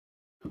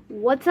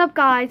What's up,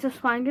 guys? It's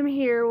Spine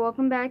here.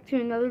 Welcome back to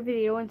another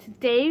video, and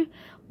today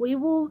we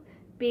will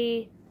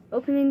be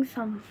opening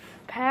some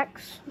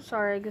packs.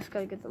 Sorry, I just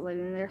gotta get the light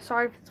in there.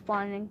 Sorry if it's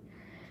blinding,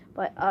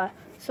 but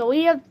so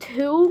we have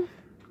two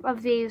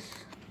of these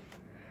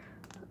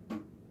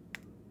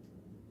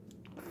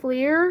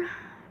Fleer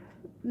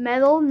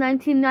Metal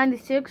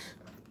 1996.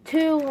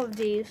 Two of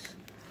these.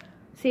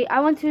 See, I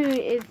went to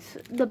it's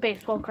the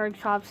baseball card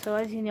shop, so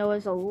as you know,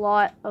 there's a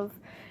lot of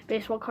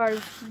baseball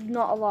cards,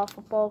 not a lot of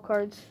football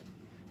cards.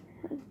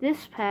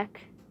 This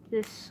pack,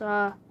 this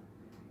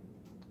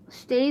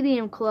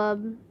Stadium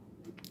Club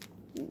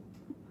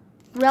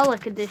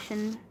Relic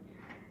Edition,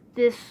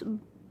 this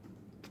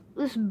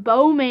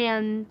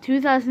Bowman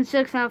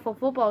 2006 NFL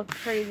football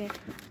crazy,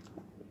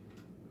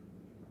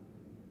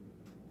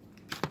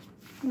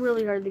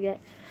 really hard to get.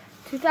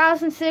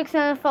 2006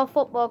 NFL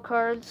football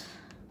cards,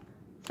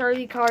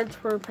 30 cards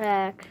per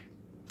pack,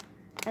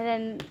 and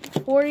then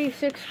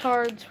 46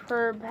 cards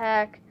per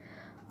pack.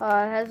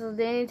 Has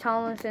Danny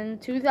Tomlinson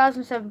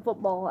 2007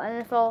 football,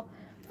 NFL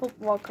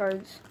football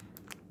cards.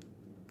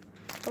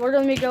 We're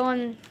going to be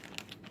going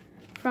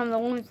from the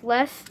one with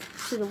less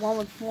to the one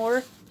with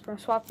more. So we're going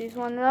to swap these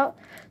ones out.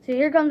 So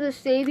here comes the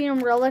Stadium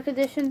Relic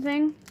Edition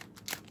thing.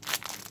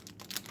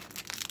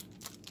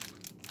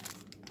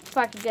 If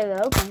I could get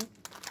it open.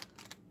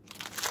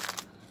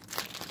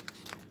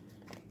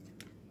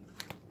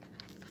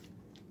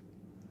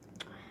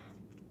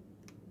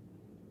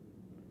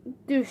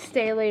 Deuce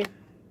Staley,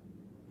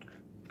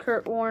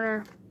 Kurt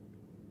Warner,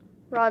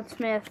 Rod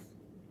Smith.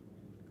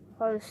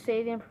 Oh, the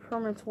Stadium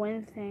Performance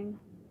Win thing.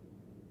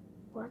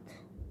 What?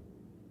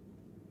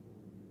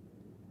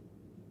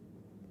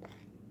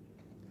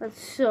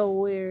 That's so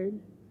weird.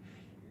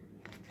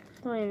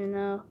 I don't even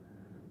know.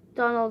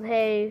 Donald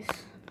Hayes,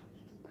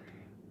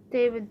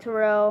 David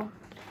Terrell,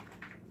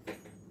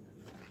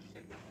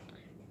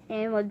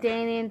 and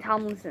LaDainian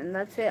Tomlinson.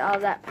 That's it out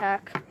of that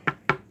pack.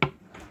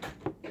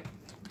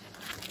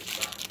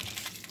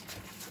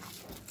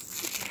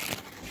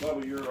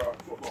 Your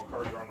football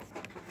cards are on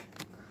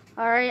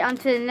the Alright, on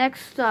to the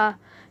next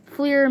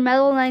Fleer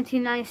Metal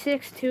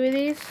 1996. Two of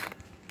these.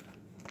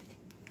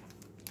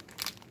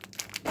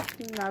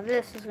 Now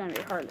this is going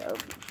to be hard to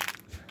open.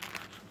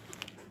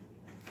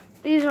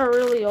 These are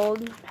really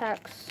old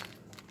packs.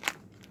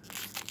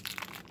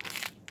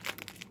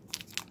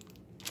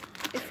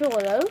 If it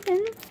would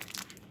open.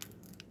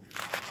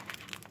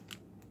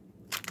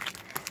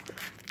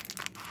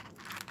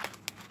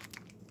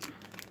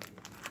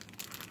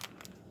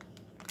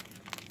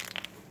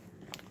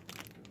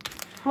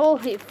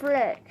 Holy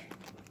frick.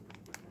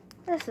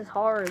 This is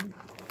hard.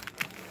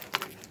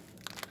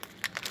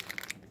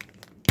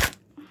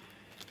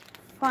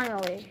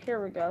 Finally,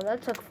 here we go.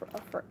 That took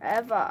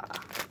forever.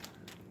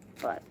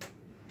 But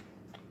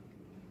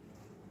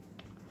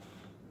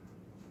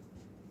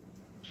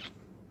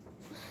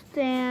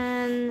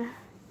Stan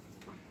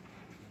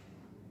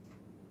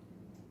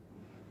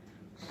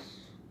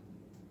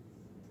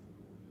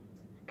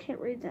I can't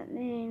read that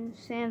name.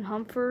 Stan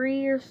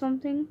Humphrey or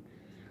something.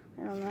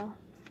 I don't know.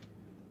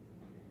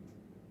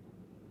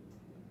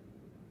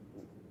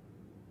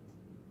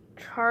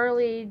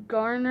 Charlie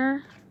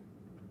Garner,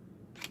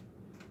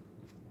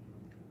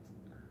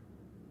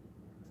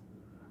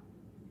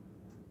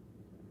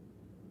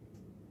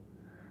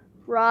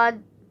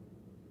 Rodney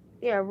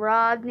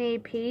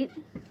Peete,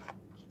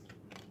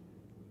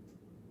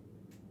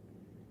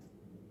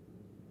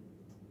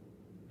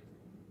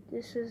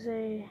 this is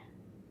a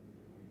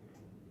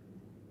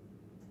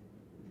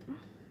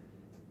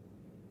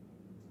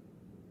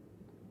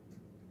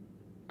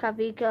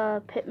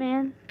Kavika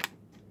Pittman,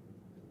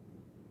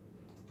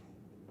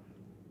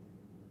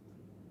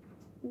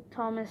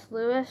 Thomas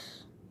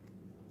Lewis,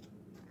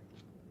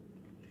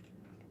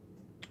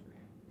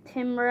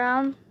 Tim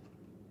Brown,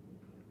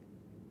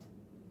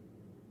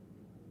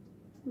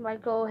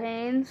 Michael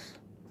Haynes,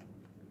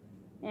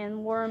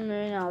 and Warren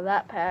Moon out of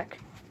that pack.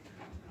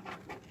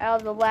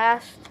 Out of the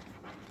last,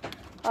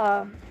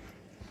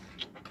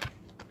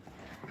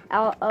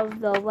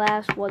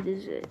 what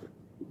is it?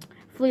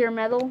 Fleer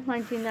Metal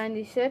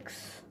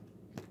 1996.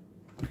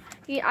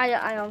 Yeah,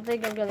 I don't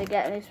think I'm gonna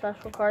get any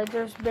special cards.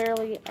 There's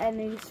barely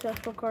any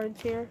special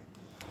cards here.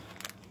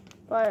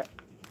 But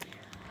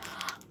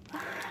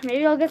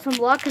maybe I'll get some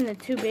luck in the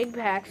two big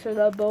packs or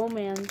the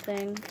Bowman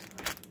thing.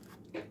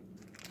 I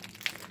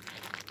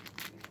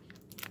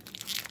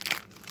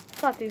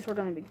thought these were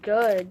gonna be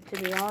good,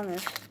 to be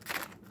honest.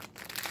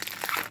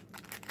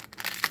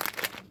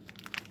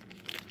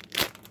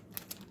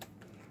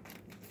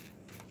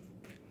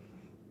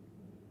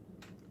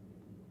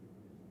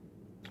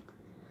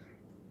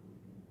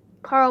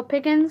 Carl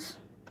Pickens.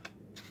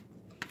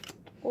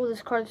 Oh,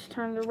 this card's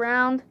turned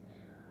around.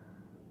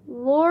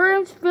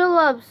 Lawrence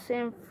Phillips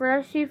and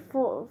Freshie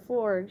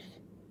Forge.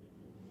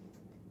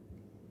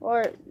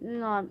 Or,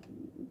 not,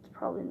 it's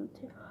probably not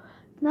too.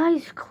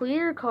 Nice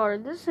clear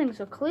card. This thing's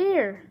a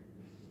clear.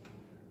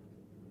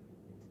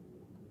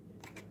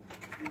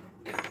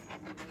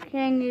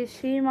 Can you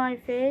see my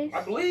face?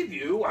 I believe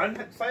you. I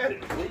didn't say I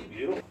didn't believe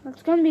you.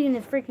 It's gonna be in the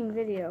freaking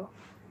video.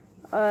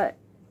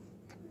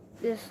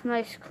 This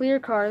nice clear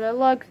card. I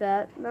like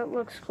that. That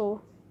looks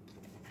cool.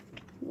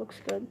 Looks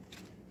good.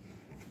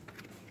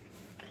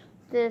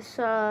 This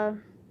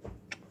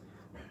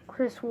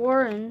Chris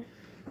Warren.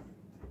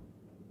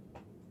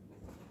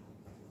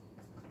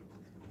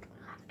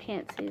 I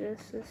can't see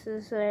this. This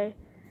is a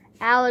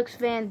Alex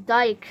Van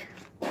Dyke.